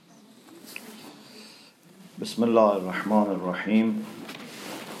بسم الله الرحمن الرحيم.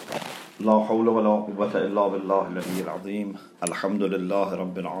 لا حول ولا قوة إلا بالله العلي العظيم. الحمد لله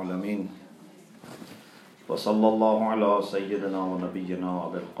رب العالمين، وصلى الله على سيدنا ونبينا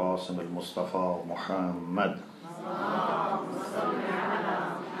أبي القاسم المصطفى محمد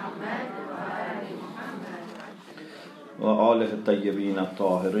وآله الطيبين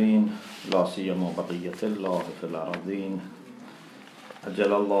الطاهرين، لا سيما بقية الله في الأرضين.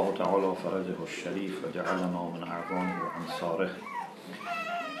 أجل الله تعالى فرجه الشريف وجعلنا من أعوانه وأنصاره.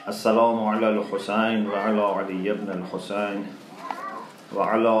 السلام على الحسين وعلى علي بن الحسين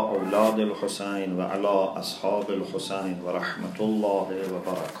وعلى أولاد الحسين وعلى أصحاب الحسين ورحمة الله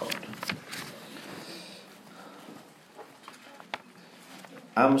وبركاته.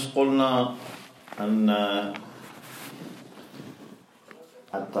 أمس قلنا أن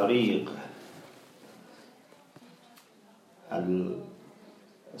الطريق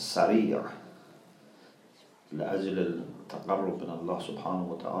السريع لأجل التقرب من الله سبحانه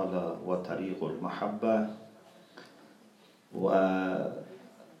وتعالى وطريق المحبة، ومن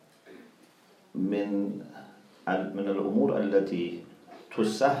الأمور التي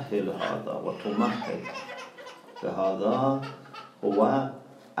تسهل هذا وتمهد هذا هو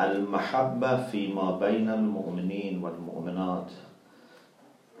المحبة فيما بين المؤمنين والمؤمنات.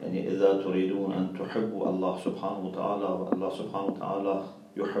 يعني إذا تريدون أن تحبوا الله سبحانه وتعالى والله سبحانه وتعالى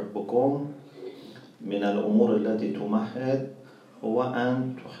يحبكم، من الأمور التي تمهد هو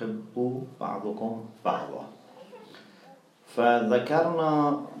أن تحبوا بعضكم بعضا.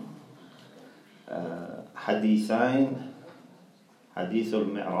 فذكرنا حديثين، حديث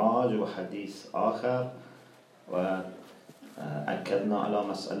المعراج وحديث آخر، وأكدنا على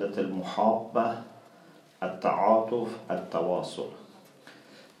مسألة المحابة، التعاطف، التواصل.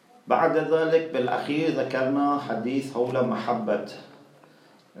 بعد ذلك بالأخير ذكرنا حديث حول محبة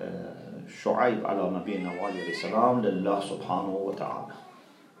شعيب على نبينا عليه السلام لله سبحانه وتعالى.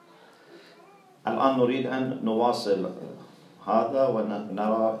 الآن نريد أن نواصل هذا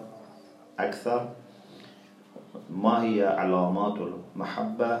ونرى أكثر ما هي علامات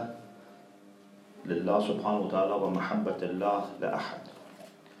المحبة لله سبحانه وتعالى ومحبة الله لأحد.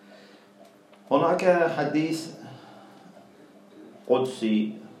 هناك حديث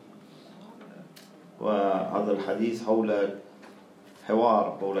قدسي، وهذا الحديث حول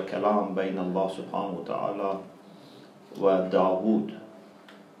كلام بين الله سبحانه وتعالى وداود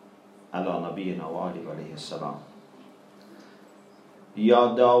على نبينا وآله عليه السلام. يا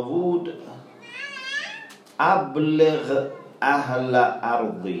داود أبلغ أهل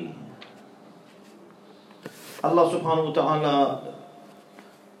أرضي. الله سبحانه وتعالى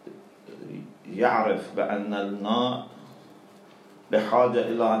يعرف بأننا بحاجة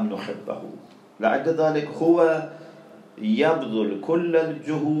إلى أن نحبه، لأجل ذلك هو يبذل كل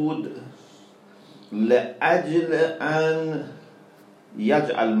الجهود لأجل أن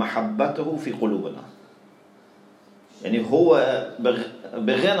يجعل محبته في قلوبنا. يعني هو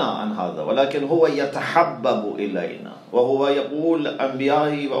بغنى عن هذا، ولكن هو يتحبب إلينا، وهو يقول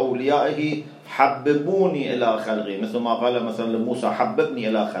لأنبيائه وأوليائه حببوني إلى خلقي، مثل ما قال مثلا لموسى حببني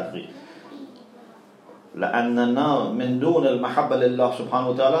إلى خلقي. لأننا من دون المحبة لله سبحانه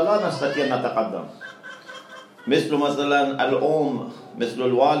وتعالى لا نستطيع أن نتقدم. مثلا الأم، مثل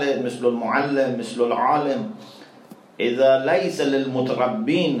الوالد، مثل المعلم، مثل العالم، إذا ليس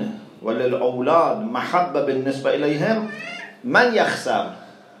للمتربين وللأولاد محبة بالنسبة إليهم، من يخسر؟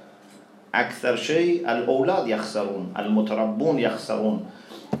 أكثر شيء الأولاد يخسرون، المتربون يخسرون.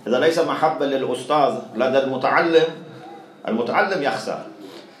 إذا ليس محبة للأستاذ لدى المتعلم يخسر.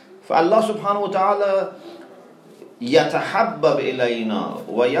 فالله سبحانه وتعالى يتحبب إلينا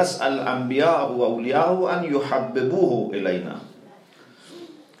ويسأل أنبياءه وأولياءه أن يحببوه إلينا.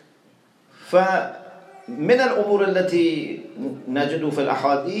 فمن الأمور التي نجد في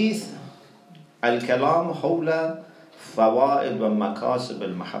الأحاديث الكلام حول فوائد ومكاسب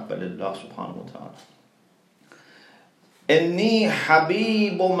المحبة لله سبحانه وتعالى. إني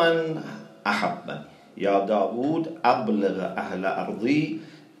حبيب من أحبني. يا داود أبلغ أهل أرضي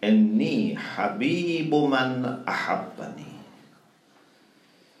إني حبيب من أحبني.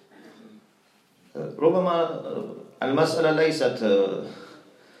 ربما المسألة ليست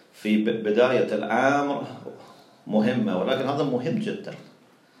في بداية الأمر مهمة، ولكن هذا مهم جدا،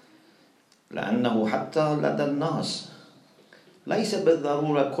 لأنه حتى لدى الناس ليس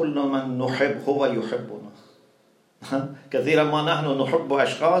بالضرورة كل من نحب هو يحبنا. كثيرا ما نحن نحب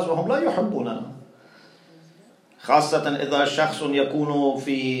أشخاص وهم لا يحبوننا، خاصة إذا شخص يكون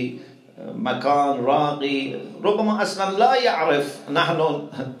في مكان راقي، ربما أصلا لا يعرف نحن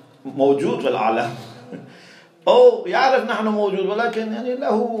موجود في العالم، أو يعرف نحن موجود ولكن يعني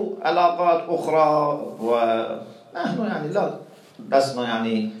له علاقات أخرى ونحن يعني لا لسنا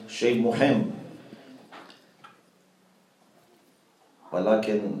يعني شيء مهم.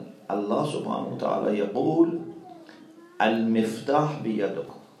 ولكن الله سبحانه وتعالى يقول المفتاح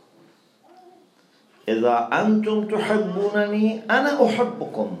بيدكم، إذا أنتم تحبونني أنا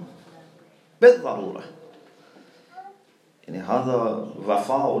أحبكم بالضرورة. يعني هذا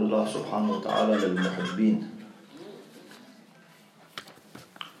وفاء الله سبحانه وتعالى للمحبين.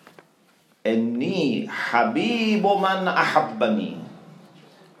 إني حبيب من أحبني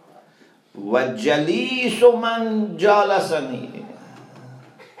وجليس من جالسني.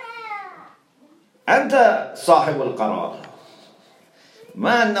 أنت صاحب القرار،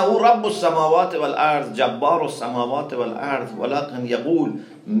 ما أنه رب السماوات والأرض جبار السماوات والأرض، ولكن يقول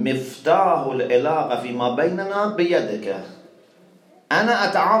مفتاح العلاقة فيما بيننا بيدك، أنا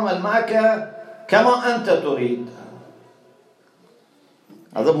أتعامل معك كما أنت تريد.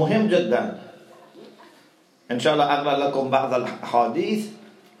 هذا مهم جدا. إن شاء الله أقرأ لكم بعض الحديث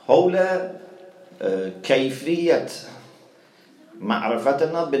حول كيفية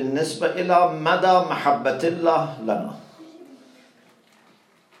معرفتنا بالنسبة إلى مدى محبة الله لنا.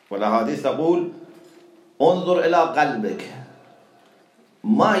 والحديث تقول انظر إلى قلبك،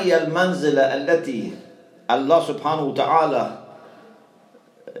 ما هي المنزلة التي الله سبحانه وتعالى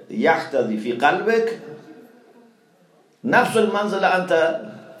يحتذي في قلبك، نفس المنزلة أنت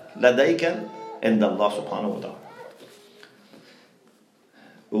لديك عند الله سبحانه وتعالى.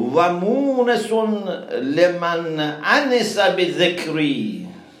 ومونس لمن أنس بذكري.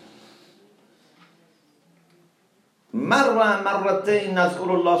 مرة مرتين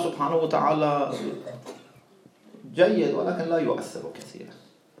نذكر الله سبحانه وتعالى جيد، ولكن لا يؤثر كثيرا.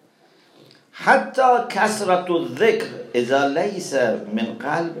 حتى كثرة الذكر إذا ليس من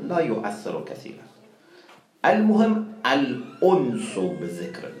قلب لا يؤثر كثيرا. المهم الأنس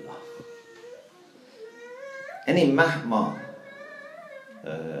بذكر الله. يعني مهما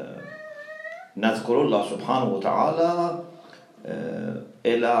نذكر الله سبحانه وتعالى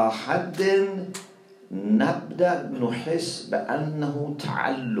إلى حد نبدأ نحس بأنه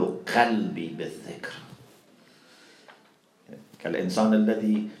تعلق قلبي بالذكر. كالإنسان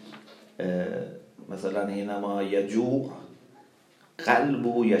الذي مثلا حينما يجوع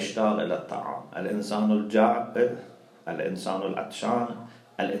قلبه يشتاق إلى الطعام. الإنسان الجائع، الإنسان العطشان،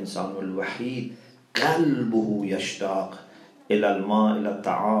 الإنسان الوحيد قلبه يشتاق إلى الماء، إلى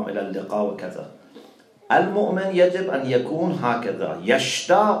الطعام، إلى اللقاء وكذا. المؤمن يجب أن يكون هكذا،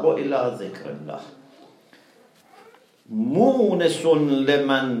 يشتاق إلى ذكر الله. مونس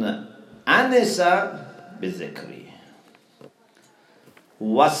لمن أنس بذكري،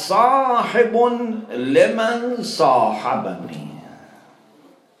 وصاحب لمن صاحبني،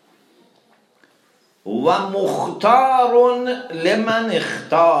 ومختار لمن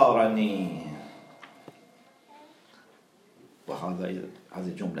اختارني.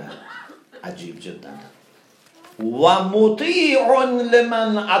 هذه جملة عجيب جدا. ومطيع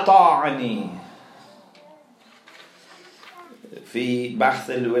لمن أطاعني. في بحث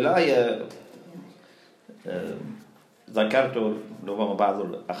الولاية ذكرت، ربما بعض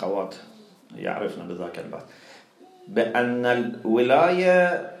الأخوات يعرفن بذاك البحث، بأن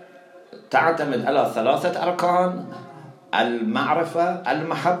الولاية تعتمد على 3 أركان: المعرفة،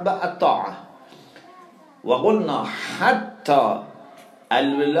 المحبة، الطاعة. وقلنا حتى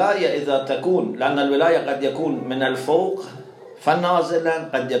الولاية إذا تكون، لأن الولاية قد يكون من الفوق فنازلا،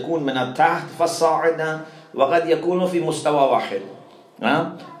 قد يكون من التحت فصاعدا، وقد يكون في مستوى واحد.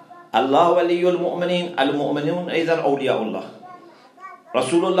 الله ولي المؤمنين، المؤمنون إذن أولياء الله،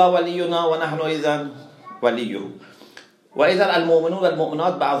 رسول الله ولينا ونحن إذن وليه، وإذن المؤمنون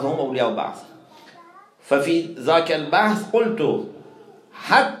والمؤمنات بعضهم أولياء بعض. ففي ذاك البحث قلت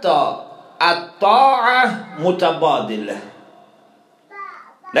حتى الطاعة متبادلة،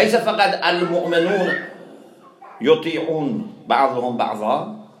 ليس فقط المؤمنون يطيعون بعضهم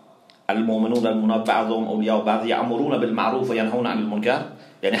بعضا، المؤمنون والمؤمنات بعضهم أولياء بعض، يأمرون بالمعروف وينهون عن المنكر،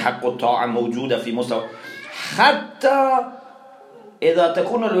 يعني حق الطاعة موجودة في مستوى. حتى إذا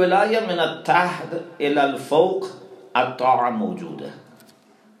تكون الولاية من التحت إلى الفوق الطاعة موجودة.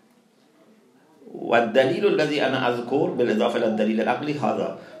 والدليل الذي أنا أذكر بالإضافة إلى الدليل العقلي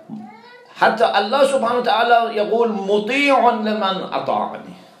هذا، حتى الله سبحانه وتعالى يقول مطيع لمن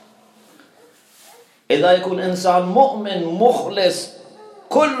أطاعني. إذا يكون إنسان مؤمن مخلص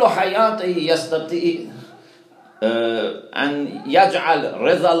كل حياته يستطيع أن يجعل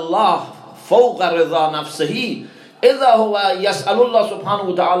رضا الله فوق رضا نفسه، إذا هو يسأل الله سبحانه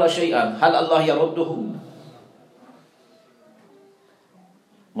وتعالى شيئا هل الله يرده؟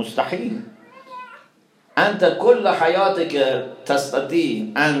 مستحيل. أنت كل حياتك تستطيع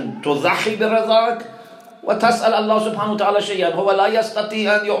أن تضحي برضاك وتسأل الله سبحانه وتعالى شيئا هو لا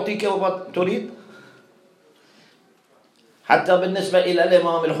يستطيع أن يعطيك ما تريد. حتى بالنسبة إلى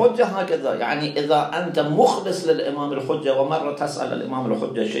الإمام الحجة هكذا، يعني إذا أنت مخلص للإمام الحجة ومرة تسأل الإمام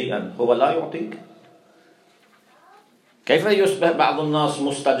الحجة شيئا هو لا يعطيك، كيف يصبح بعض الناس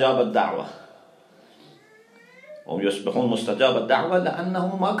مستجاب الدعوة؟ هم يصبحون مستجاب الدعوة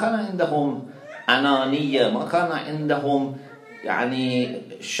لأنهم ما كان عندهم أنانية، ما كان عندهم يعني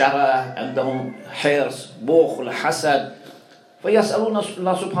شره، عندهم حرص، بخل، حسد، فيسألون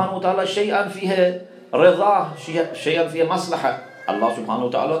الله سبحانه وتعالى شيئا فيه رضاه، شيئا فيه مصلحة، الله سبحانه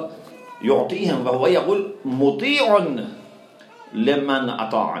وتعالى يعطيهم، وهو يقول مطيع لمن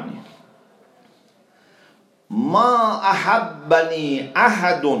أطاعني. ما أحبني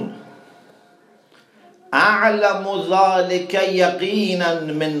أحد أعلم ذلك يقينا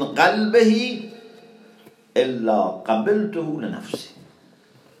من قلبه إلا قبلته لنفسي.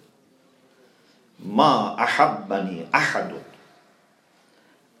 ما أحبني أحد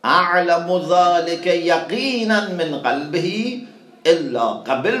أعلم ذلك يقينا من قلبه إلا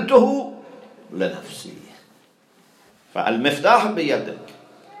قبلته لنفسي. فالمفتاح بيدك.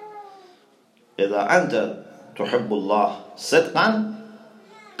 إذا أنت تحب الله صدقا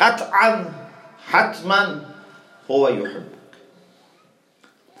قطعا حتما هو يحبك،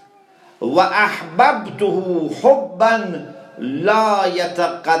 وأحببته حبا لا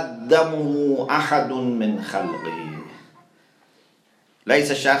يتقدمه أحد من خلقه.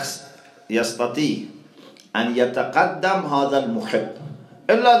 ليس شخص يستطيع أن يتقدم هذا المحب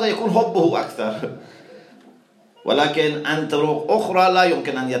إلا إذا يكون حبه أكثر، ولكن عن طرق أخرى لا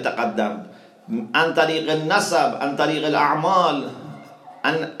يمكن أن يتقدم، عن طريق النسب، عن طريق الأعمال،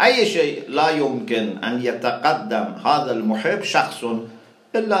 عن أي شيء لا يمكن أن يتقدم هذا المحب شخص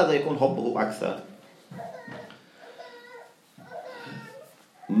إلا إذا يكون حبه أكثر.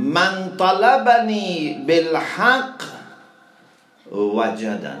 من طلبني بالحق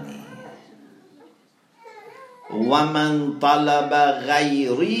وجدني، ومن طلب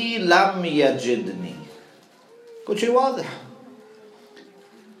غيري لم يجدني. كل شيء واضح.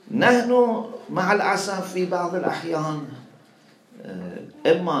 نحن مع الأسف في بعض الأحيان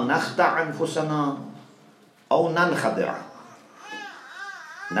إما نخدع أنفسنا أو ننخدع.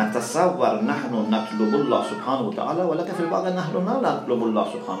 نتصور نحن نطلب الله سبحانه وتعالى، ولكن في الواقع نحن لا نطلب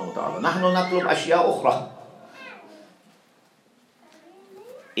الله سبحانه وتعالى، نحن نطلب أشياء أخرى.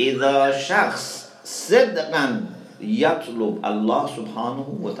 إذا شخص صدقا يطلب الله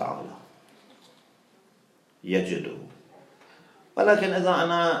سبحانه وتعالى يجده، ولكن إذا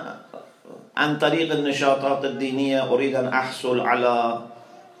أنا عن طريق النشاطات الدينية أريد أن أحصل على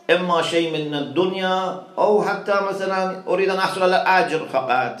إما شيء من الدنيا أو حتى مثلا أريد أن أحصل على أجر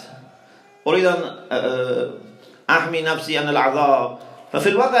فقط، أريد أن أحمي نفسي عن العذاب، ففي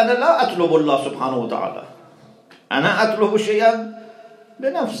الواقع أنا لا أطلب الله سبحانه وتعالى، أنا أطلب شيئا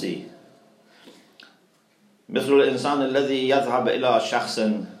لنفسي. مثل الإنسان الذي يذهب إلى شخص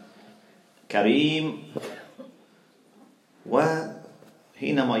كريم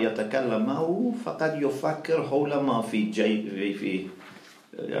وحينما يتكلم معه فقد يفكر حول ما في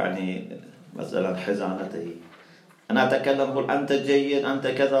يعني مثلا حزانته. أنا أتكلم أقول أنت جيد، أنت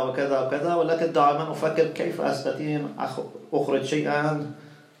كذا وكذا وكذا، ولكن دائما أفكر كيف أستطيع أخرج شيئا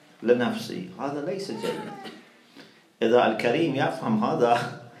لنفسي. هذا ليس جيد. إذا الكريم يفهم هذا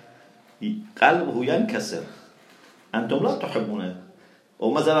قلبه ينكسر. أنتم لا تحبونه،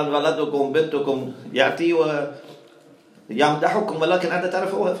 ومثلا ولدكم بنتكم يأتي ويمدحكم، ولكن أنت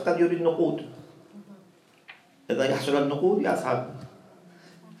تعرف هو فقد يريد نقود. إذا يحصل النقود يذهب،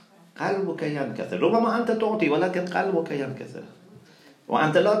 قلبك ينكسر. ربما أنت تعطي ولكن قلبك ينكسر،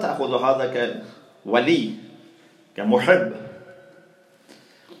 وأنت لا تأخذ هذا كولي كمحب.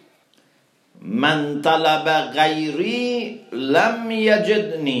 من طلب غيري لم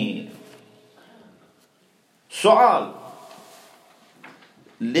يجدني. سؤال: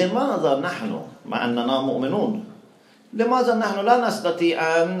 لماذا نحن مع أننا مؤمنون لماذا نحن لا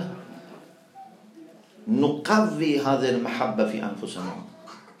نستطيع أن نقوي هذه المحبة في أنفسنا؟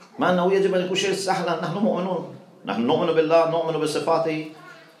 مع أنه يجب أن يكون شيء سهلا. نحن مؤمنون، نحن نؤمن بالله، نؤمن بصفاته،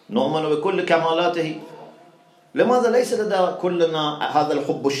 نؤمن بكل كمالاته. لماذا ليس لدى كلنا هذا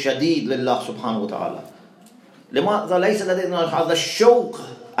الحب الشديد لله سبحانه وتعالى؟ لماذا ليس لدينا هذا الشوق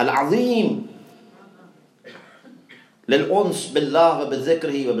العظيم للأنس بالله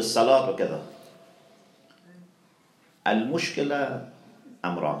وبذكره وبالصلاة وكذا؟ المشكلة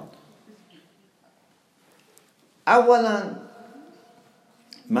أمران. أولا،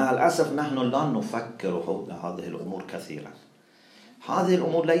 مع الأسف نحن لا نفكر حول هذه الأمور كثيرا. هذه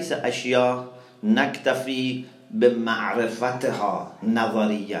الأمور ليس أشياء نكتفي بمعرفتها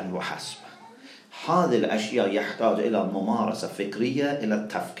نظريا وحسب. هذه الأشياء يحتاج إلى ممارسة فكرية،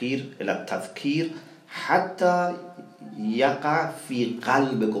 إلى التذكير حتى يقع في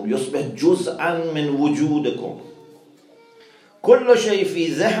قلبكم، يصبح جزءا من وجودكم. كل شيء في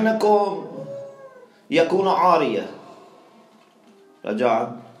ذهنكم يكون عارية.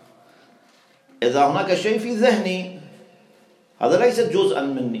 رجاء، إذا هناك شيء في ذهني هذا ليس جزءا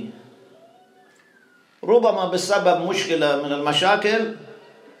مني. ربما بسبب مشكلة من المشاكل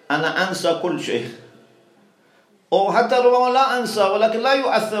أنا أنسى كل شيء، أو حتى ربما لا أنسى ولكن لا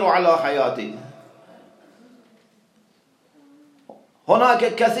يؤثر على حياتي.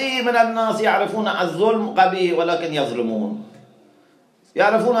 هناك كثير من الناس يعرفون الظلم قبيح ولكن يظلمون،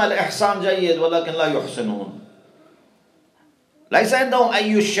 يعرفون الإحسان جيد ولكن لا يحسنون. ليس عندهم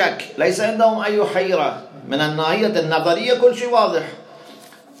أي شك، ليس عندهم أي حيرة من الناحية النظرية، كل شيء واضح،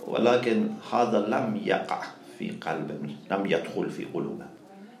 ولكن هذا لم يقع في قلبهم، لم يدخل في قلوبهم.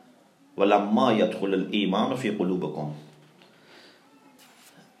 ولما يدخل الإيمان في قلوبكم،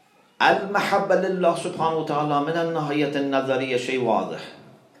 المحبة لله سبحانه وتعالى من الناحية النظرية شيء واضح.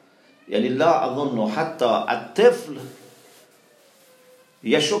 يعني لا أظن حتى الطفل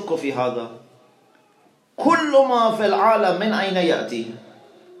يشك في هذا. كل ما في العالم من أين يأتي؟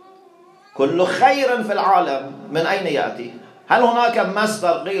 كل خير في العالم من أين يأتي؟ هل هناك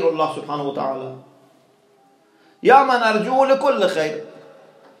مصدر غير الله سبحانه وتعالى؟ يا من أرجو لكل خير.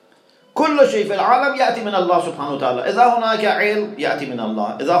 كل شيء في العالم يأتي من الله سبحانه وتعالى. إذا هناك علم يأتي من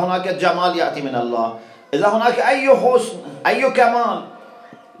الله، إذا هناك جمال يأتي من الله، إذا هناك أي حسن أي كمال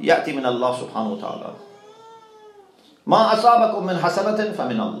يأتي من الله سبحانه وتعالى. ما أصابكم من حسنة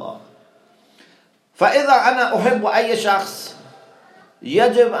فمن الله. فإذا أنا أحب أي شخص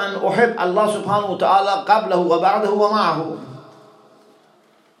يجب أن أحب الله سبحانه وتعالى قبله وبعده ومعه.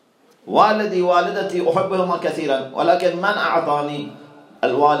 والدي والدتي أحبهما كثيرا، ولكن من أعطاني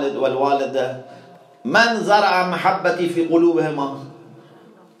الوالد والوالدة؟ من زرع محبتي في قلوبهما؟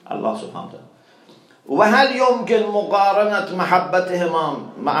 الله سبحانه وتعالى. وهل يمكن مقارنة محبتهما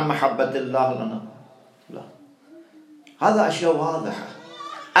مع محبة الله لنا؟ لا. هذا أشياء واضحة.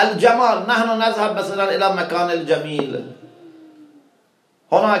 الجمال، نحن نذهب مثلا إلى مكان الجميل،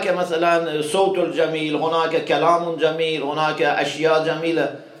 هناك مثلا صوت الجميل، هناك كلام جميل، هناك أشياء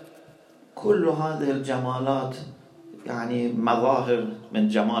جميلة. كل هذه الجمالات يعني مظاهر من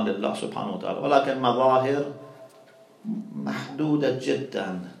جمال الله سبحانه وتعالى، ولكن مظاهر محدودة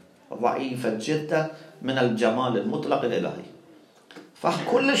جدا، ضعيفة جدا من الجمال المطلق الإلهي.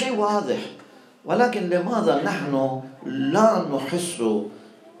 فكل شيء واضح، ولكن لماذا نحن لا نحس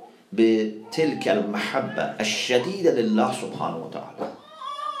بتلك المحبة الشديدة لله سبحانه وتعالى؟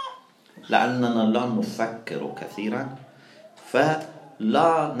 لأننا لا نفكر كثيرا،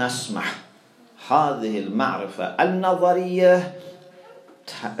 فلا نسمح هذه المعرفة النظرية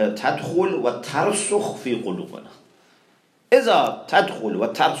تدخل وترسخ في قلوبنا. إذا تدخل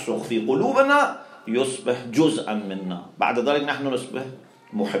وترسخ في قلوبنا يصبح جزءا منا، بعد ذلك نحن نصبح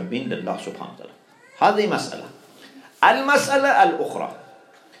محبين لله سبحانه وتعالى. هذه مسألة. المسألة الأخرى،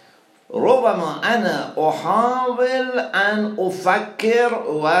 ربما أنا أحاول أن أفكر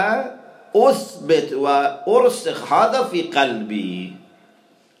وأثبت وأرسخ هذا في قلبي،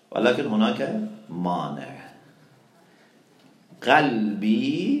 ولكن هناك مانع.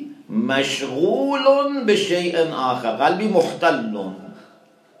 قلبي مشغول بشيء آخر، قلبي محتل.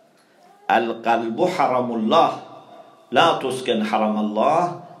 القلب حرم الله، لا تسكن حرم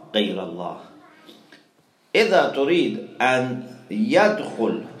الله غير الله. إذا تريد أن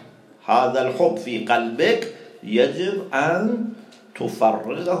يدخل هذا الحب في قلبك يجب أن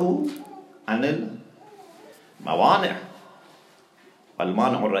تفرغه عن الموانع.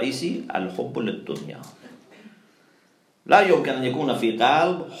 المانع الرئيسي الحب للدنيا. لا يمكن أن يكون في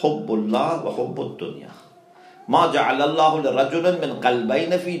قلب حب الله وحب الدنيا. ما جعل الله لرجل من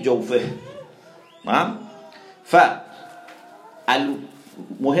قلبين في جوفه. نعم. فالمهم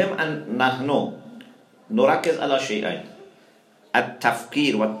أن نحن نركز على شيئين: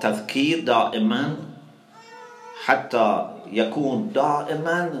 التفكير والتذكير دائما، حتى يكون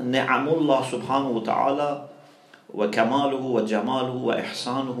دائما نعم الله سبحانه وتعالى وكماله وجماله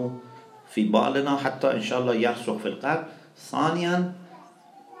وإحسانه في بالنا، حتى إن شاء الله يرسخ في القلب. ثانيا،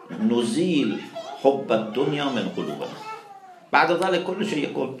 نزيل حب الدنيا من قلوبنا، بعد ذلك كل شيء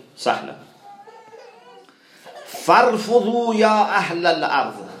يكون سهلا. فارفضوا يا أهل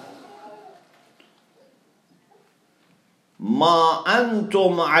الأرض ما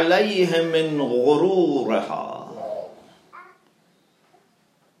أنتم عليه من غرورها.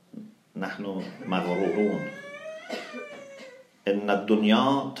 نحن مغرورون. إن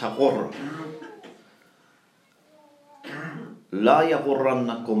الدنيا تغر لا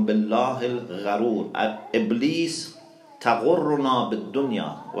يغرنكم بالله الغرور. إبليس تغرنا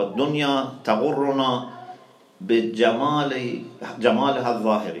بالدنيا، والدنيا تغرنا بجمالها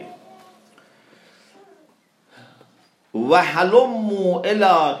الظاهري. وهلموا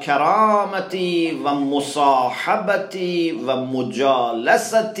إلى كرامتي ومصاحبتي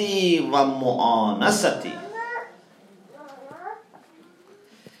ومجالستي ومؤانستي.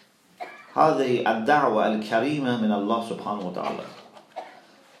 هذه الدعوة الكريمة من الله سبحانه وتعالى.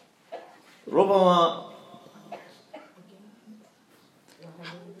 ربما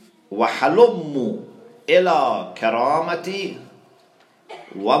وحلموا إلى كرامتي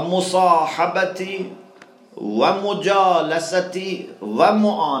ومصاحبتي ومجالستي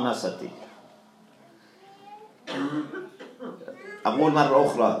ومؤانستي. أقول مرة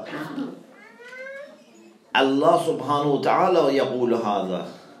أخرى، الله سبحانه وتعالى يقول هذا.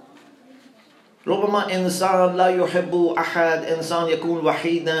 ربما إنسان لا يحب أحد، إنسان يكون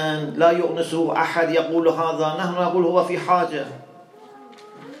وحيدا لا يؤنسه أحد، يقول هذا. نحن نقول هو في حاجة،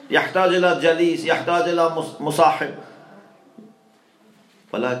 يحتاج إلى جليس، يحتاج إلى مصاحب.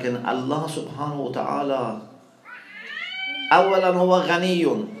 ولكن الله سبحانه وتعالى أولا هو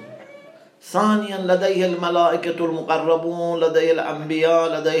غني، ثانيا لديه الملائكة المقربون، لديه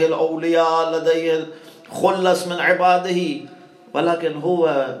الأنبياء، لديه الأولياء، لديه الخلص من عباده، ولكن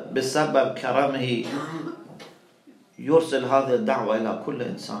هو بسبب كرمه يرسل هذه الدعوة إلى كل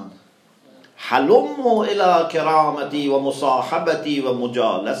إنسان. حلموا إلى كرامتي ومصاحبتي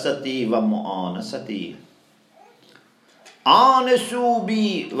ومجالستي ومؤانستي. آنسوا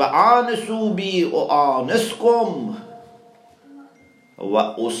بي وآنسوا بي أؤانسكم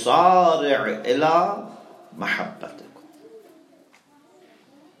وأسارع إلى محبتكم.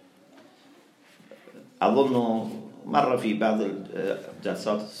 أظن مرة في بعض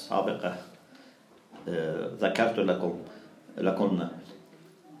الجلسات السابقة ذكرت لكم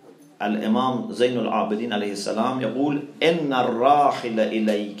الإمام زين العابدين عليه السلام يقول: إن الراحل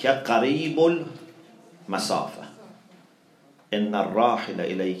إليك قريب المسافة. إن الراحل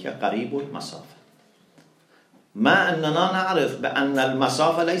إليك قريب المسافة. ما أننا نعرف بأن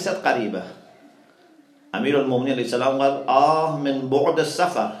المسافة ليست قريبة. أمير المؤمنين عليه السلام قال: من بعد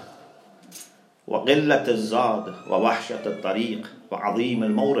السفر وقلة الزاد ووحشة الطريق وعظيم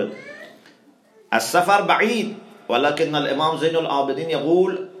المورد. السفر بعيد، ولكن الإمام زين العابدين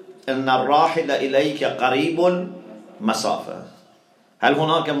يقول: إن الراحل إليك قريب المسافة. هل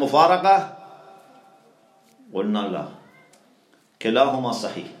هناك مفارقة؟ قلنا لا، كلاهما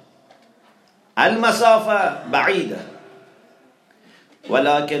صحيح. المسافة بعيدة،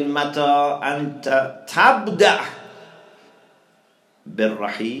 ولكن متى أنت تبدأ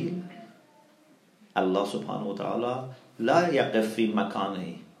بالرحيل، الله سبحانه وتعالى لا يقف في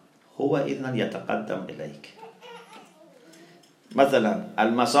مكانه، هو إذن يتقدم إليك. مثلا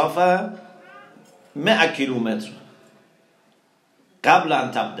المسافة 100 كيلومتر قبل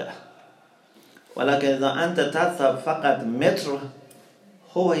أن تبدأ، ولكن إذا أنت تذهب فقط متر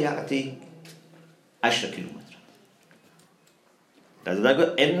هو يأتي 10 كيلومتر.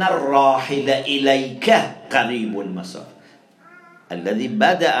 لذلك إن الراحل إليك قريب المسافة. الذي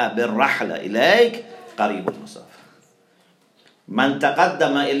بدأ بالرحلة إليك قريب المسافة. من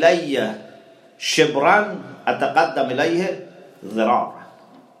تقدم إلي شبرا أتقدم إليه ذراعا.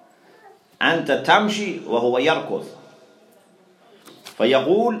 أنت تمشي وهو يركض،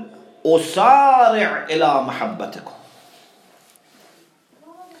 فيقول: أسارع إلى محبتكم.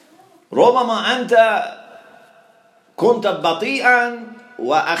 ربما أنت كنت بطيئا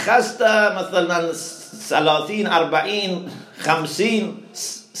وأخذت مثلا 30 40 50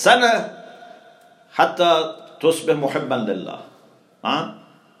 سنة حتى تصبح محبا لله.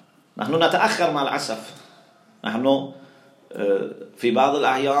 نحن نتأخر مع الأسف. نحن في بعض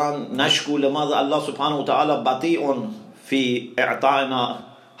الأحيان نشكو لماذا الله سبحانه وتعالى بطيء في إعطائنا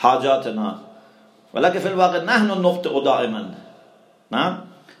حاجاتنا، ولكن في الواقع نحن نخطئ دائما.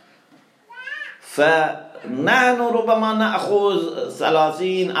 فنحن ربما نأخذ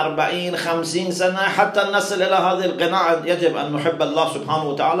 30 40 50 سنة حتى نصل إلى هذه القناعة. يجب أن نحب الله سبحانه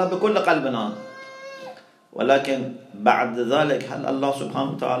وتعالى بكل قلبنا، ولكن بعد ذلك هل الله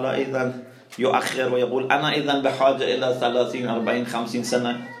سبحانه وتعالى إذن يؤخر ويقول أنا إذن بحاجة إلى 30 40 50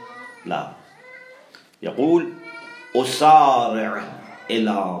 سنة؟ لا، يقول: أسارع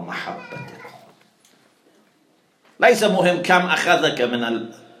إلى محبتك. ليس مهم كم أخذك من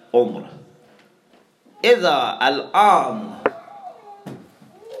العمر، إذا الآن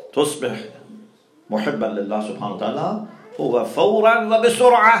تصبح محبا لله سبحانه وتعالى هو فورا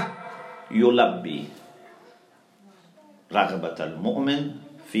وبسرعة يلبي رغبة المؤمن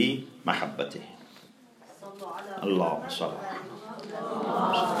في محبته. اللهم صل على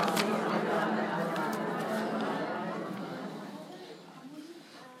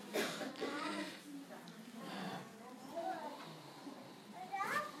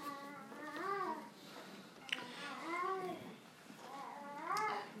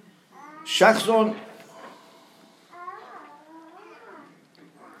شخص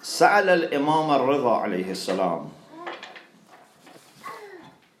سأل الإمام الرضا عليه السلام: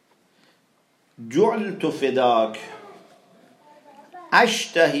 جعلت فداك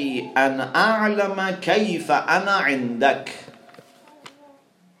أشتهي أن أعلم كيف أنا عندك.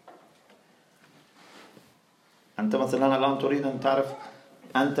 أنت مثلا الآن تريد أن تعرف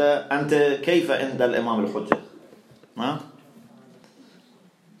أنت كيف عند الإمام الحجة؟ ما؟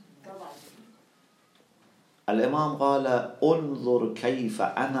 الإمام قال: انظر كيف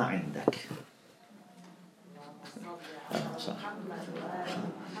أنا عندك.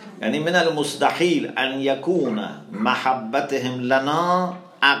 يعني من المستحيل أن يكون محبتهم لنا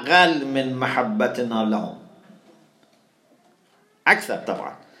أقل من محبتنا لهم، أكثر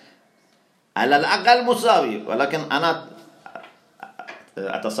طبعا، على الأقل مساوي، ولكن أنا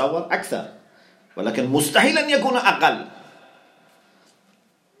أتصور أكثر، ولكن مستحيل أن يكون أقل.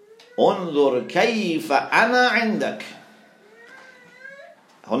 انظر كيف أنا عندك.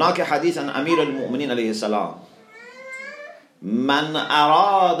 هناك حديث عن أمير المؤمنين عليه السلام: من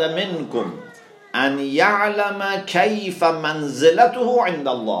أراد منكم أن يعلم كيف منزلته عند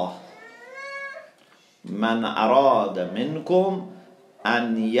الله، من أراد منكم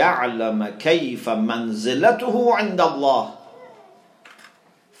أن يعلم كيف منزلته عند الله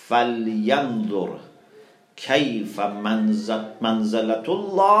فلينظر كيف منزلة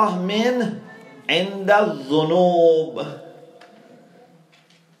الله منه عند الذنوب.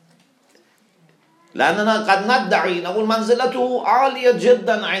 لأننا قد ندعي نقول منزلته عالية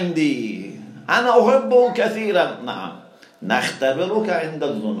جدا عندي، أنا أحبه كثيرا. نعم، نختبرك عند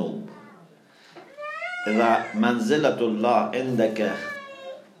الذنوب. إذا منزلة الله عندك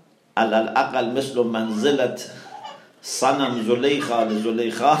على الأقل مثل منزلة صنم زليخة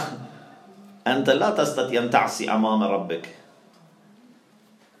لزليخة، أنت لا تستطيع أن تعصي أمام ربك.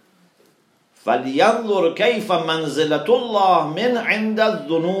 فلينظر كيف منزلة الله من عند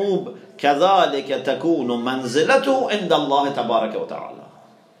الذنوب، كذلك تكون منزلته عند الله تبارك وتعالى.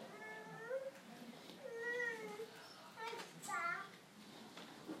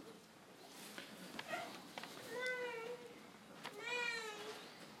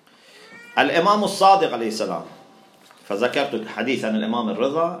 الإمام الصادق عليه السلام، فذكرت حديث عن الإمام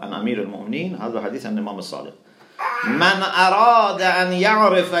الرضا عن أمير المؤمنين، هذا حديث عن الإمام الصادق: من أراد أن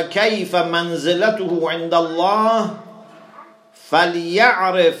يعرف كيف منزلته عند الله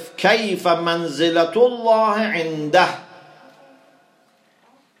فليعرف كيف منزلة الله عنده،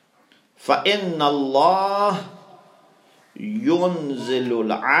 فإن الله ينزل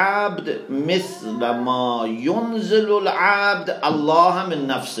العبد مثل ما ينزل العبد الله من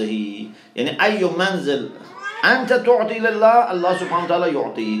نفسه. يعني أي منزل أنت تعطي لله، الله سبحانه وتعالى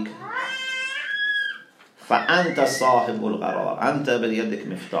يعطيك. فأنت صاحب القرار، أنت بيدك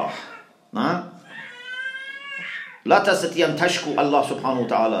مفتاح. نعم، لا تستطيع أن تشكو الله سبحانه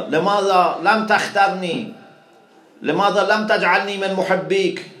وتعالى: لماذا لم تختارني؟ لماذا لم تجعلني من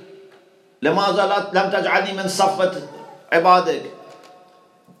محبيك؟ لماذا لم تجعلني من صفة عبادك؟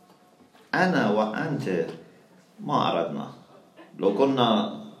 أنا وأنت ما أردنا. لو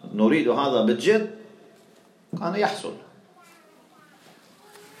كنا نريد هذا بجد كان يحصل.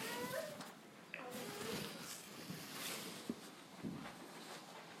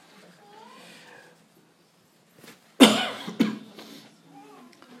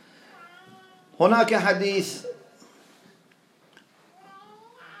 هناك حديث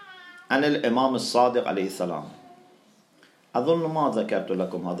عن الإمام الصادق عليه السلام، أظن ما ذكرت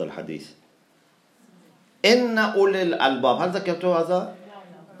لكم هذا الحديث: إن أولي الألباب. هل ذكرت هذا؟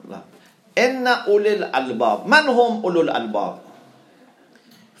 لا. إن أولي الألباب. من هم أولو الألباب؟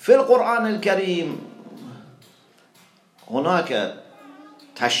 في القرآن الكريم هناك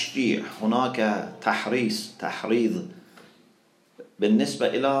تشجيع، هناك تحريض بالنسبة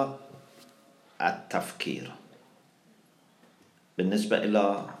إلى التفكير، بالنسبة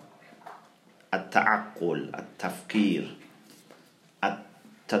إلى التعقل، التفكير،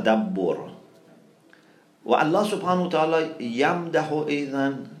 التدبر. والله سبحانه وتعالى يمدح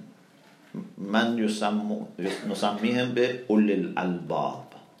إذن من نسميهم بأولي الألباب،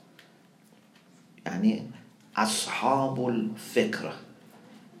 يعني أصحاب الفكرة.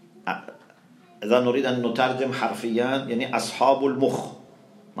 إذا نريد أن نترجم حرفيا يعني أصحاب المخ،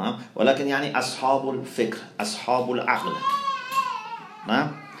 ولكن يعني أصحاب الفكر، أصحاب العقل.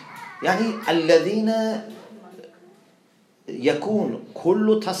 يعني الذين يكون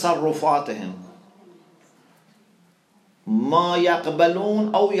كل تصرفاتهم ما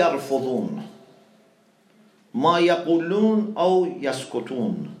يقبلون أو يرفضون، ما يقولون أو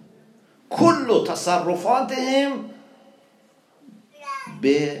يسكتون، كل تصرفاتهم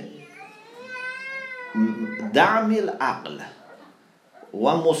دعم العقل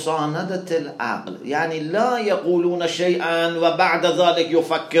ومساندة العقل، يعني لا يقولون شيئا وبعد ذلك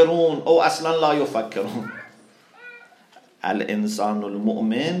يفكرون أو أصلا لا يفكرون. الإنسان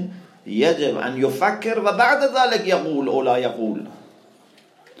المؤمن يجب أن يفكر وبعد ذلك يقول أو لا يقول،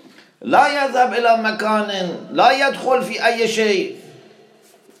 لا يذهب إلى مكان، لا يدخل في أي شيء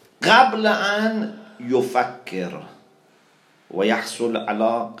قبل أن يفكر ويحصل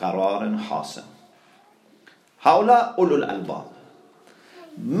على قرار حاسم. هؤلاء أولو الألباب.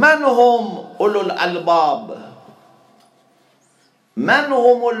 من هم أولو الألباب؟ من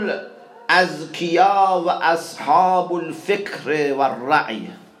هم الأذكياء وأصحاب الفكر والرأي؟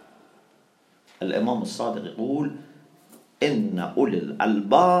 الإمام الصادق يقول إن أولي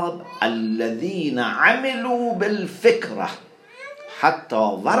الألباب الذين عملوا بالفكرة حتى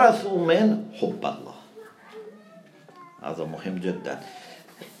ورثوا من حب الله. هذا مهم جدا.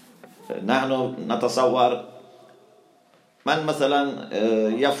 نحن نتصور من مثلا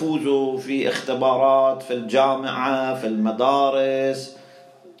يفوز في اختبارات في الجامعة في المدارس،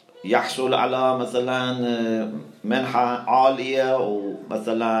 يحصل على مثلا منحة عالية أو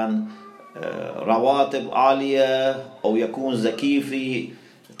مثلا رواتب عالية أو يكون ذكي في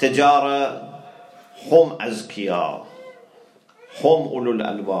تجارة، هم أذكياء، هم أولو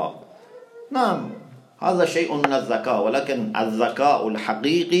الألباب. نعم هذا شيء من الذكاء، ولكن الذكاء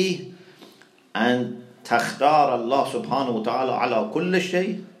الحقيقي أن تختار الله سبحانه وتعالى على كل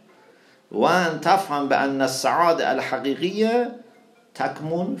شيء، وأن تفهم بأن السعادة الحقيقية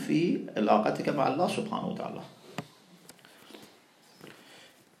تكمن في علاقتك مع الله سبحانه وتعالى.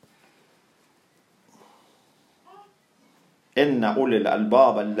 إن أولي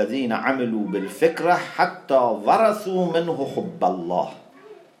الألباب الذين عملوا بالفكرة حتى ورثوا منه حب الله،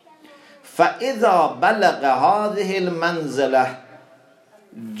 فإذا بلغ هذه المنزلة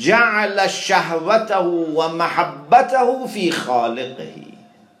جعل شهوته ومحبته في خالقه،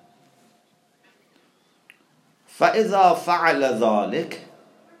 فإذا فعل ذلك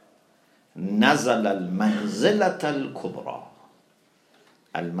نزل المنزلة الكبرى.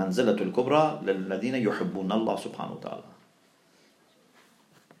 المنزلة الكبرى للذين يحبون الله سبحانه وتعالى.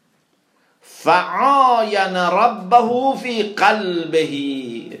 فعاين ربه في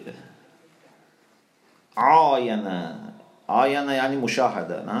قلبه. عاين يعني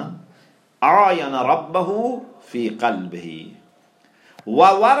مشاهدة. عاين ربه في قلبه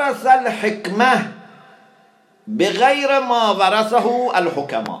وورث الحكمة بغير ما ورثه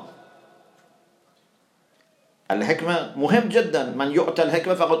الحكماء. الحكمة مهم جدا، من يؤتى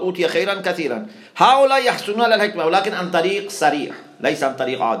الحكمة فقد أوتي خيرا كثيرا. هؤلاء يحصلون على الحكمة ولكن عن طريق صريح، ليس عن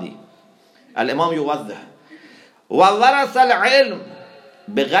طريق عادي. الإمام يوضح: وورث العلم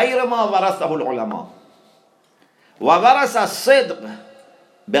بغير ما ورثه العلماء، وورث الصدق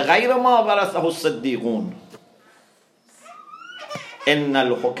بغير ما ورثه الصديقون. إن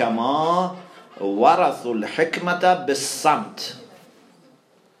الحكماء ورثوا الحكمة بالصمت.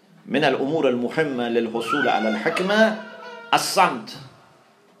 من الأمور المهمة للحصول على الحكمة الصمت،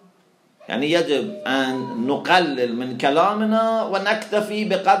 يعني يجب أن نقلل من كلامنا ونكتفي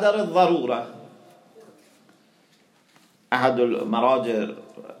بقدر الضرورة. أحد المراجع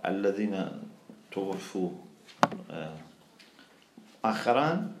الذين توفوا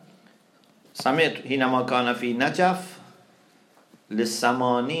مؤخرا سمعت حينما كان في نجف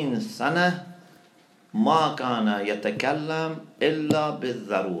ل80 سنة ما كان يتكلم إلا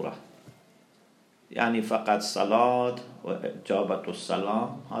بالضرورة، يعني فقط صلاة وإجابة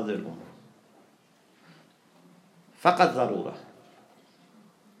السلام، هذه الأمور فقط ضرورة.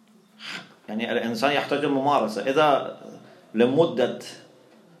 يعني الإنسان يحتاج ممارسة. إذا لمدة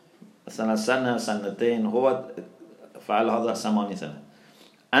سنة سنتين هو فعل هذا 8 سنة،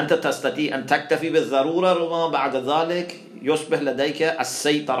 أنت تستطيع أن تكتفي بالضرورة، ربما بعد ذلك يصبح لديك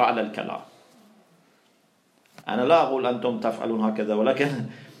السيطرة على الكلام. أنا لا أقول أنتم تفعلون هكذا، ولكن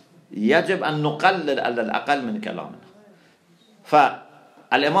يجب أن نقلل على الأقل من كلامنا.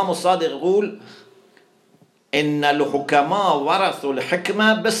 فالإمام الصادق يقول: إن الحكماء ورثوا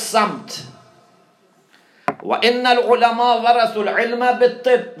الحكمة بالصمت، وإن العلماء ورثوا العلم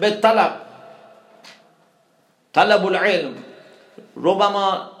بالطلب. طلب العلم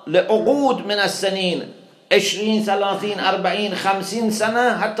ربما لعقود من السنين، 20 30 40 50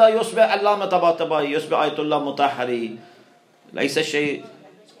 سنة، حتى يصبح علامة طباطبائي، يصبح آية الله مطهري. ليس شيء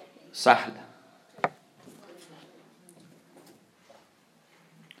سهل.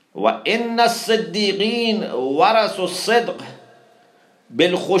 وإن الصديقين ورثوا الصدق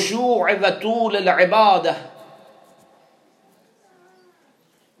بالخشوع وطول العبادة،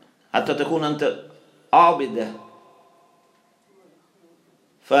 حتى تكون أنت عابدة.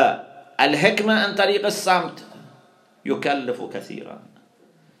 الحكمة عن طريق الصمت يكلف كثيرا.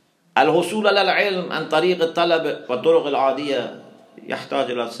 الوصول إلى العلم عن طريق الطلب والطرق العادية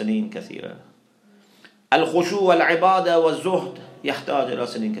يحتاج إلى سنين كثيرة. الخشوع والعبادة والزهد يحتاج إلى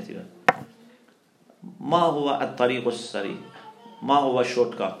سنين كثيرة. ما هو الطريق السريع؟ ما هو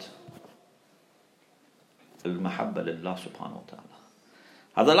الشورت كات؟ المحبة لله سبحانه وتعالى.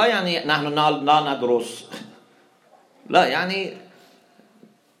 هذا لا يعني نحن لا ندرس، لا يعني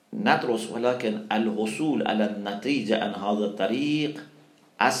ندرس، ولكن الوصول إلى النتيجة عن هذا الطريق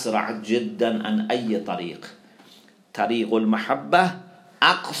أسرع جدا عن أي طريق. طريق المحبة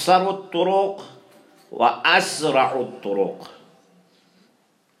أقصر الطرق وأسرع الطرق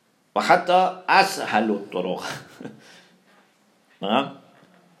وحتى أسهل الطرق.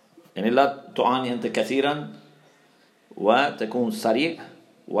 يعني لا تعاني أنت كثيرا وتكون سريع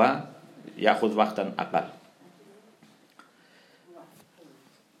ويأخذ وقتا أقل.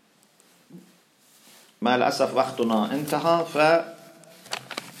 مع الأسف وقتنا انتهى،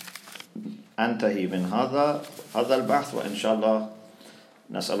 فأنتهي من هذا البحث، وإن شاء الله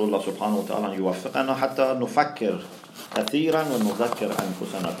نسأل الله سبحانه وتعالى أن يوفقنا حتى نفكر كثيرا ونذكر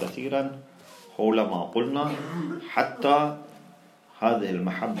أنفسنا كثيرا حول ما قلنا، حتى هذه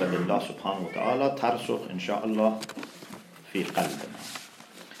المحبة لله سبحانه وتعالى ترسخ إن شاء الله في قلبنا.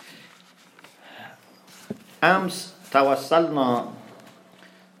 أمس توصلنا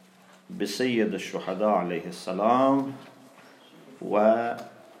بسيد الشهداء عليه السلام وابنه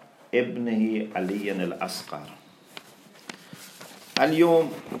علي الأصغر.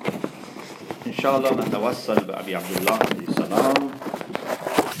 اليوم إن شاء الله نتوصل بأبي عبد الله عليه السلام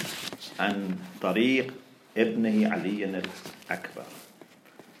عن طريق ابنه علي الأكبر.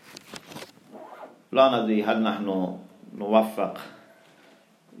 لا ندري هل نحن نوفق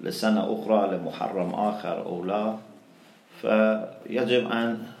لسنة أخرى لمحرم آخر أو لا، فيجب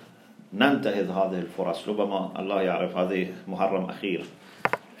أن ننتهز هذه الفرص. ربما الله يعرف هذه محرم أخير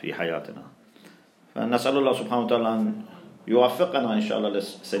في حياتنا، فنسأل الله سبحانه وتعالى أن يوفقنا إن شاء الله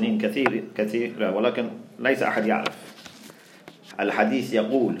لسنين كثيرة، ولكن ليس أحد يعرف. الحديث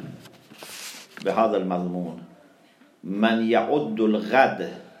يقول بهذا المضمون: من يعد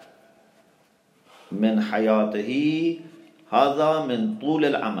الغد من حياته هذا من طول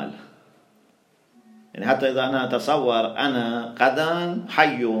العمل. يعني حتى إذا أنا أتصور أنا غدا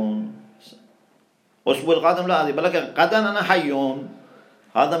حي، أسبوع القادم لا أدري، ولكن غدا أنا حي،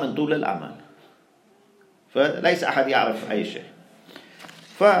 هذا من طول العمل، فليس أحد يعرف أي شيء.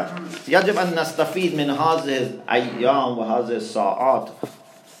 فيجب أن نستفيد من هذه الأيام وهذه الساعات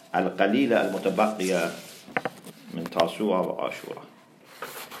القليلة المتبقية من تاسوعا وعاشوراء.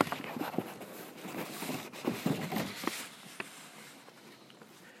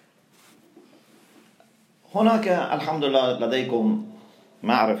 هناك الحمد لله لديكم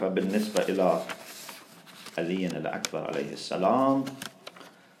معرفة بالنسبة إلى علي الأكبر عليه السلام،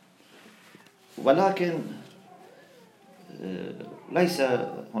 ولكن ليس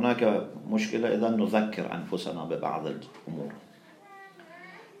هناك مشكلة إذا نذكر أنفسنا ببعض الأمور.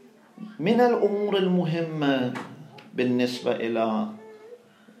 من الأمور المهمة بالنسبة إلى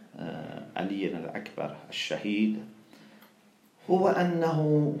علي الأكبر الشهيد هو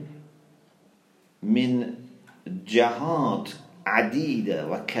أنه من جهات عديدة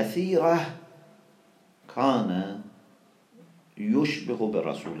وكثيرة كان يشبه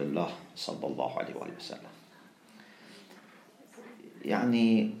برسول الله صلى الله عليه وآله وسلم.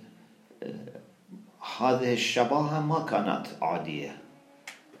 يعني هذه الشباهة ما كانت عادية.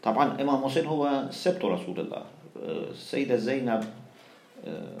 طبعا إمام حسين هو سبط رسول الله، السيدة زينب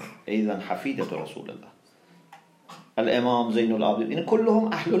أيضا حفيدة رسول الله، الإمام زين العابدين،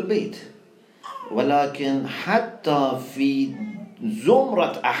 كلهم أهل البيت. ولكن حتى في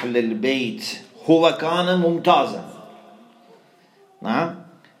زمرة أهل البيت هو كان ممتازا. نعم،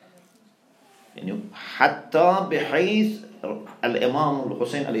 يعني حتى بحيث الإمام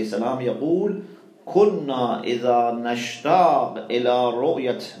الحسين عليه السلام يقول: كنا إذا نشتاق إلى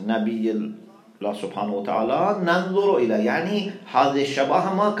رؤية نبي الله سبحانه وتعالى ننظر إليه. يعني هذه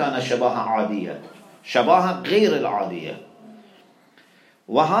الشباهة ما كان شباهة عادية، شباهة غير العادية.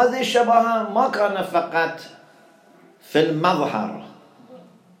 وهذه الشباهة ما كان فقط في المظهر،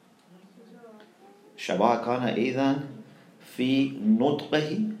 شباهة كان أيضا في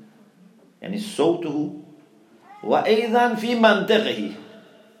نطقه، يعني صوته، وأيضا في منطقه.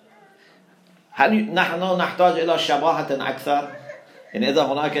 هل نحن نحتاج إلى شباهة أكثر؟ يعني إذا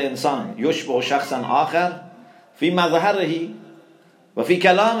هناك إنسان يشبه شخصا آخر في مظهره وفي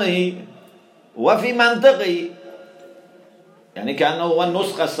كلامه وفي منطقه، يعني كأنه هو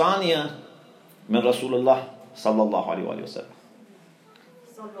النسخة الثانية من رسول الله صلى الله عليه وآله وسلم.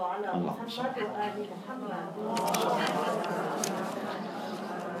 صلوا على محمد وآل محمد.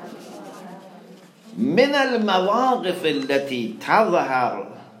 من المواقف التي تظهر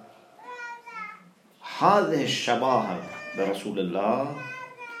هذه الشباهة برسول الله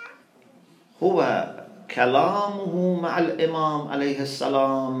هو كلامه مع الإمام عليه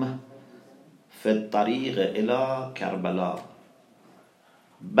السلام في الطريق إلى كربلاء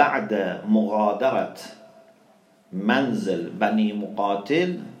بعد مغادرة منزل بني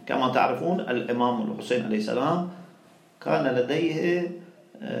مقاتل. كما تعرفون الإمام الحسين عليه السلام كان لديه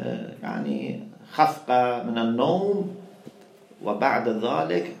يعني خفقة من النوم، وبعد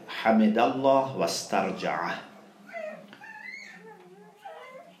ذلك حمد الله واسترجعه.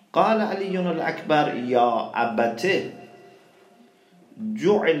 قال علي الأكبر: يا أبت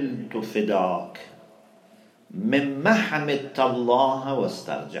جعلت فداك مما حمدت الله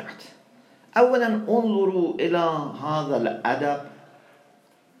واسترجعت. أولا انظروا إلى هذا الأدب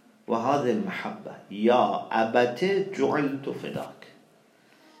وهذه المحبة. يا أبت جعلت فداك،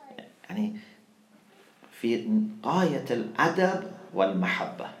 يعني في غاية الأدب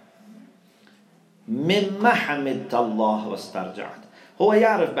والمحبة. مما حمدت الله واسترجعت. هو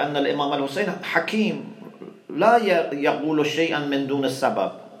يعرف بأن الإمام الحسين حكيم لا يقول شيئا من دون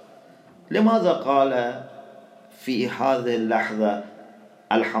السبب. لماذا قال في هذه اللحظة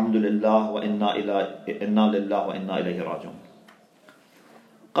الحمد لله وإنا لله وإنا إليه راجعون؟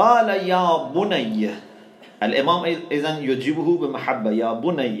 قال يا بني. الإمام إذن يجيبه بمحبة: يا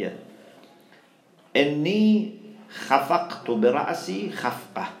بني إني خفقت برأسي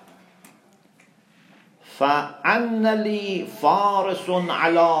خفقة فأن لي فارس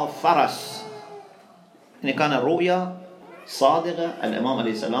على فرس. يعني كان الرؤيا صادقة. الإمام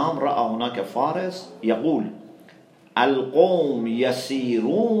عليه السلام رأى هناك فارس يقول: القوم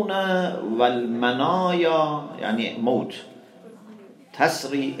يسيرون والمنايا يعني موت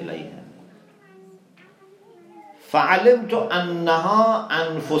تسري إليهم، فعلمت أنها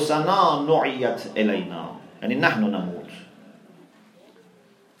أنفسنا نعيت إلينا، يعني نحن نموت.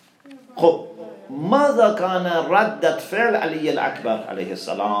 خب ماذا كان ردة فعل علي الأكبر عليه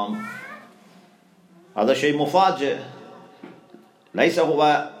السلام؟ هذا شيء مفاجئ، ليس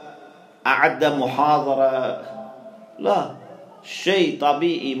هو أعد محاضرة، لا، شيء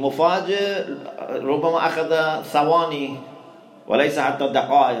طبيعي مفاجئ ربما أخذ ثواني وليس حتى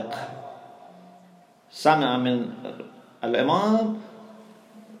دقائق. سمع من الإمام: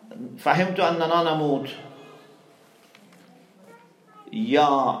 فهمت أننا نموت.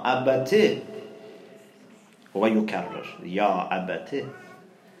 يا أبت، هو يكرر: يا أبت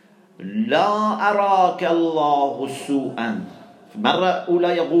لا أراك الله سوءا. مرة أولى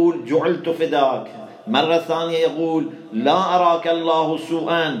يقول جعلت فداك، مرة ثانية يقول لا أراك الله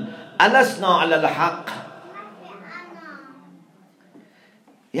سوءا، ألسنا على الحق.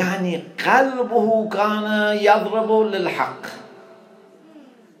 يعني قلبه كان يضرب للحق.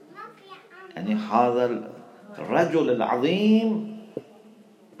 يعني هذا الرجل العظيم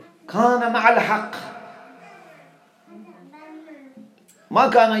كان مع الحق، ما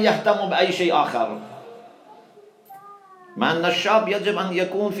كان يهتم بأي شيء آخر. مع أن الشاب يجب أن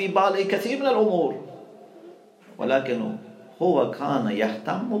يكون في باله كثير من الأمور، ولكن هو كان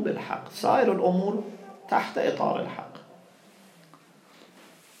يهتم بالحق، سائر الأمور تحت إطار الحق.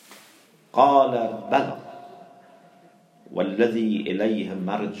 قال: بلى والذي إليه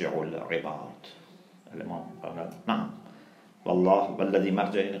مرجع العباد. الإمام قال: نعم والله والذي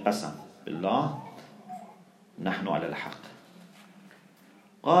مرجع، قسم بالله نحن على الحق.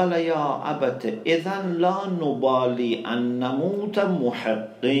 قال: يا أبت إذن لا نبالي أن نموت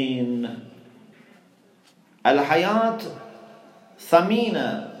محقين. الحياة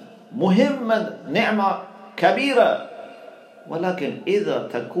ثمينة مهمة، نعمة كبيرة، ولكن إذا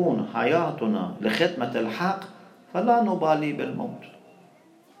تكون حياتنا لخدمة الحق فلا نبالي بالموت.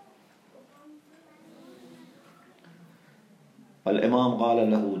 والإمام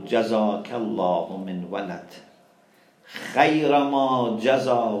قال له: جزاك الله من ولد خير ما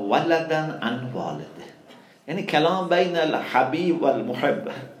جزى ولدا عن والده. يعني كلام بين الحبيب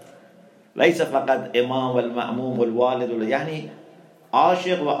والمحب، ليس فقط إمام والمأموم والوالد، يعني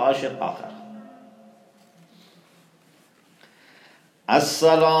عاشق وعاشق آخر.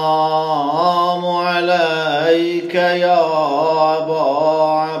 السلام عليك يا أبا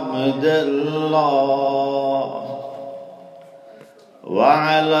عبد الله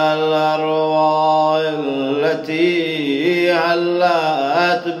وعلى الأرواح التي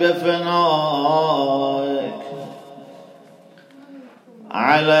علت بفنائك.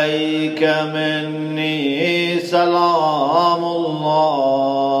 عليك مني سلام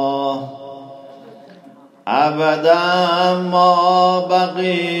الله أبدا ما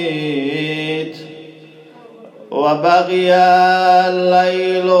بقيت وبقي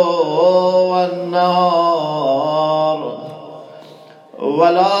الليل والنهار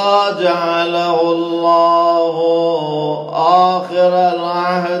ولا جعله الله آخر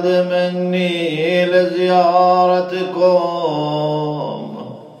العهد مني لزيارتكم.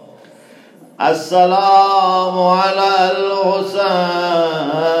 السلام على الحسين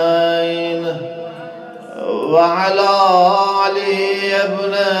وعلى علي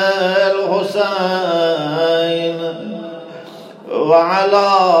بن الحسين وعلى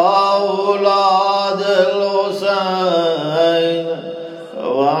أولاد الحسين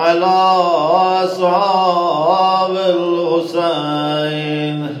وعلى أصحاب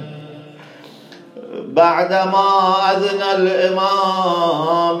الحسين. بعدما أذن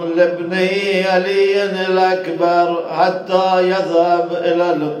الإمام لابنه علي الأكبر حتى يذهب إلى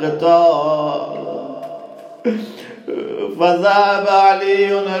القتال، فذهب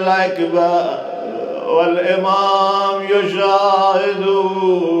علي الأكبر والإمام يشاهد،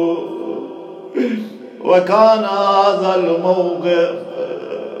 وكان هذا الموقف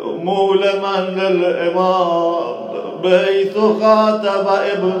مؤلما للإمام، بحيث خاطب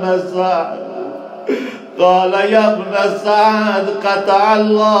ابن سعد قال: يا ابن سعد، قطع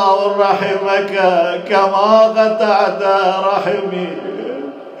الله رحمك كما قطعت رحمي،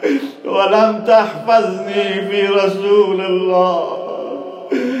 ولم تحفظني في رسول الله،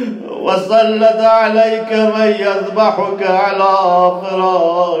 وسلط عليك من يذبحك على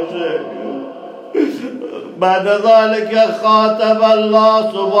فراشك. بعد ذلك خاطب الله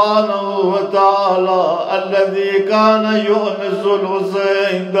سبحانه وتعالى الذي كان يؤنس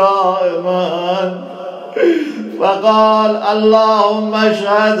الحسين دائما، فقال: اللهم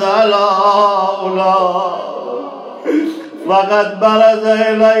اشهد على هؤلاء، فقد برز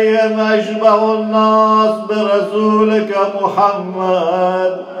إليهم أشبه الناس برسولك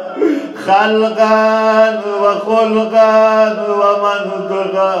محمد خلقا وخلقا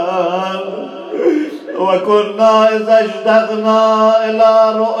ومنطقا، وكنا إذا اشتقنا إلى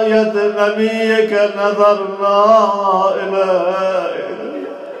رؤية نبيك نظرنا إليه.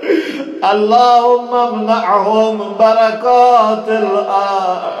 اللهم امنعهم بركات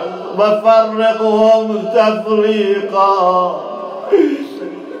الأرض وفرقهم تفريقا.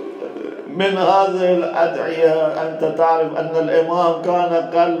 من هذه الأدعية أنت تعرف أن الإمام كان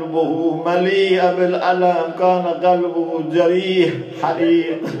قلبه مليء بالألم، كان قلبه جريح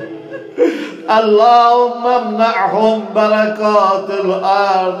حريق. اللهم امنعهم بركات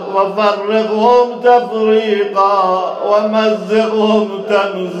الأرض وفرقهم تفريقا ومزقهم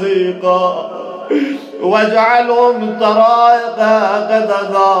تمزيقا، واجعلهم طرائق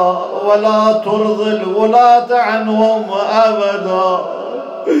قددا، ولا ترضي الولاة عنهم أبدا،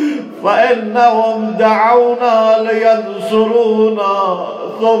 فإنهم دعونا لينصرونا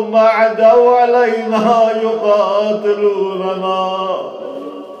ثم عدوا علينا يقاتلوننا.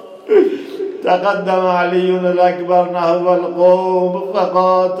 تقدم علي الأكبر نحو القوم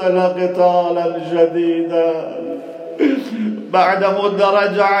فقاتل قتالا شديدا. بعد مدة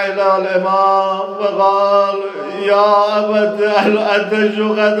رجع إلى الإمام فقال: يا أبت، هل أتش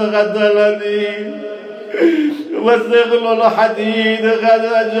قد قتلني وثقل الحديد قد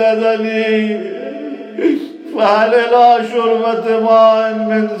أجهدني، فهل إلى شربة ماء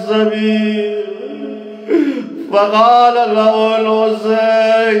من سبيل؟ فقال له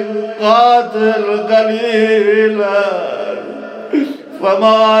الحسين: قاتل قليلا،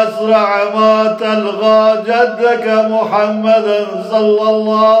 فما أسرع ما تلقى جدك محمدا صلى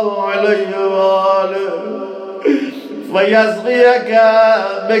الله عليه وآله فيسقيك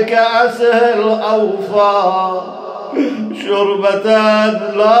بكأسه الأوفى شربة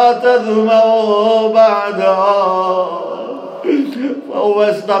لا تظمأ بعدها. فهو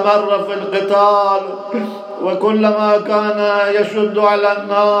استمر في القتال، وكلما كان يشد على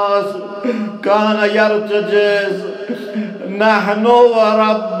الناس كان يرتجز: نحن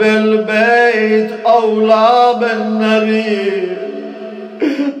ورب البيت أولى بالنبي،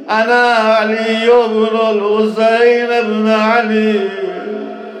 أنا علي بن الحسين بن علي،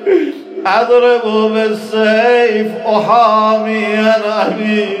 أضرب بالسيف أحامي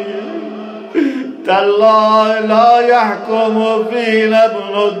أبي، تالله لا يحكم فينا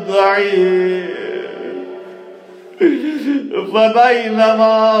ابن الضعيف.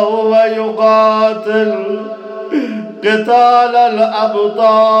 فبينما هو يقاتل قتال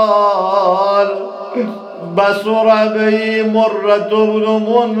الأبطال بصر به مرة بن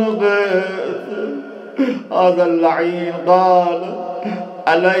منقذ هذا اللعين قال: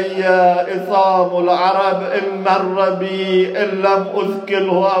 علي إثام العرب إن مر بي إن لم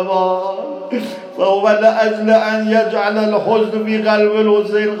أذكره أبا. فهو لأجل أن يجعل الحزن في قلب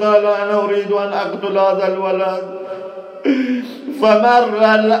الحسين قال أنا أريد أن أقتل هذا الولد.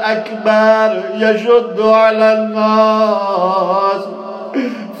 فمر الأكبر يشد على الناس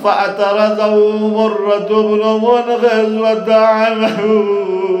فاعترضه مرة بن منغز ودعنه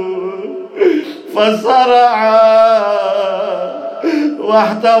فصرع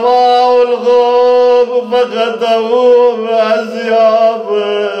واحتواه الخوف فقتلوه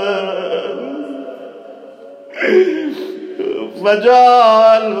بأسيافه.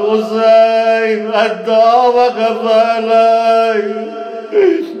 فجاء الحسين حتى وقف عليه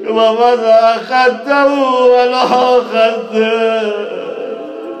وماذا أخذته ولا أخذته.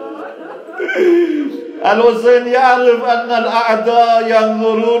 الحسين يعرف أن الأعداء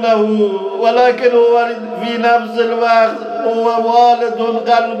ينظرونه ولكن هو في نفس الوقت هو والد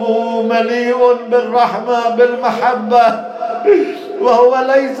قلبه مليء بالرحمة بالمحبة وهو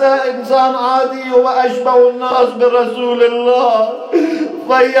ليس إنسان عادي هو أشبه الناس برسول الله.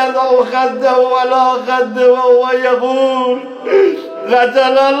 فيضع خده ولا خده وهو يقول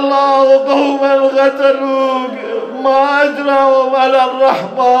قتل الله قوما قتلوك ما أجرهم على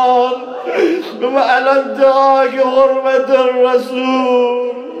الرحمن وعلى انتهاك حرمة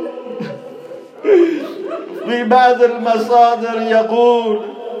الرسول. في بعض المصادر يقول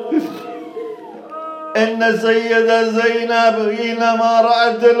إن سيدة زينب حينما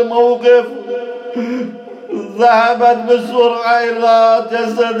رأت الموقف ذهبت بسرعة إلى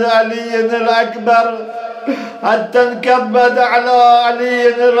جسد علي الأكبر حتى انكبت على علي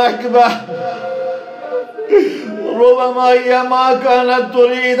الركبة. ربما هي ما كانت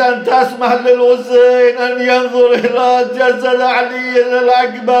تريد أن تسمح للحسين أن ينظر إلى جسد علي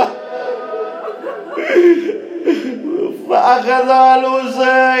الأكبر. فأخذ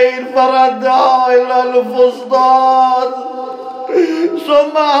الحسين فردها إلى الفسطاط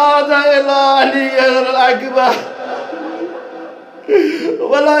ثم عاد إلى علي الأكبر.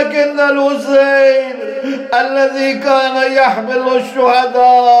 ولكن الحسين الذي كان يحمل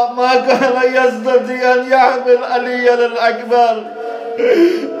الشهداء ما كان يستطيع أن يحمل علي الأكبر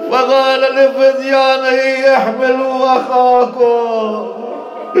فقال لفتيانه احملوا أخاكم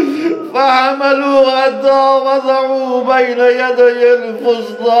فحملوا حتى وضعوا بين يدي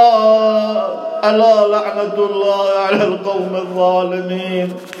الفسطاط. ألا لعنة الله على القوم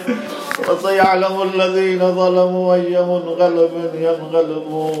الظالمين وسيعلم الذين ظلموا أي منقلب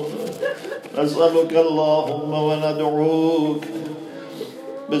ينقلبون. نسألك اللهم وندعوك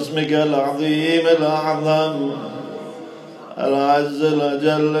باسمك العظيم الأعظم العز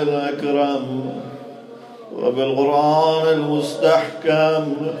الأجل الأكرم وبالقرآن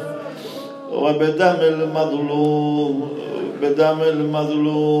المستحكم وبدم المظلوم بدم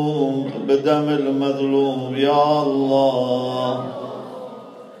المظلوم بدم المظلوم يا الله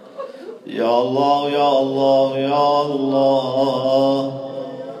يا الله يا الله يا الله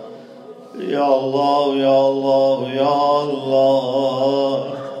يا الله يا الله يا الله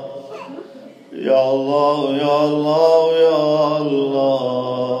يا الله يا الله يا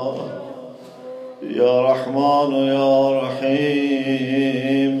الله يا رحمن يا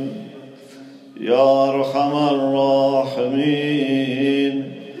رحيم يا أرحم الراحمين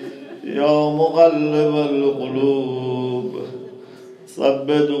يا مقلب القلوب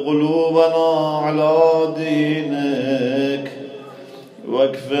ثبت قلوبنا على دينك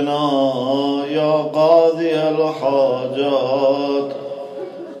واكفنا يا قاضي الحاجات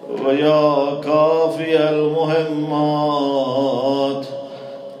ويا كافي المهمات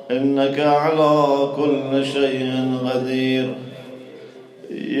إنك على كل شيء قدير.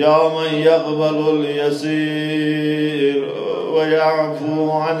 يا من يقبل اليسير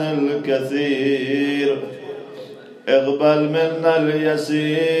ويعفو عن الكثير اقبل منا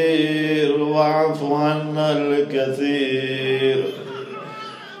اليسير واعف عنا الكثير.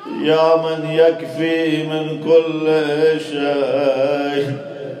 يا من يكفي من كل شيء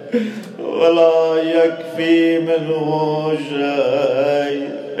ولا يكفي منه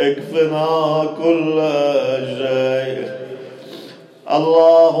شيء اكفنا كل شيء.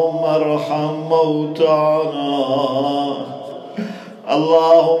 اللهم ارحم موتانا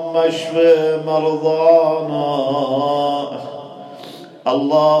اللهم اشف مرضانا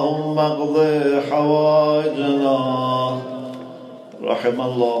اللهم اقض حوائجنا. رحم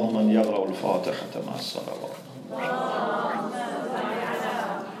الله من يقرأ الفاتحة مع الصلوات.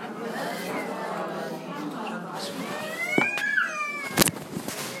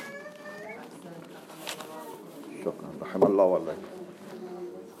 شكرا. رحم الله والله.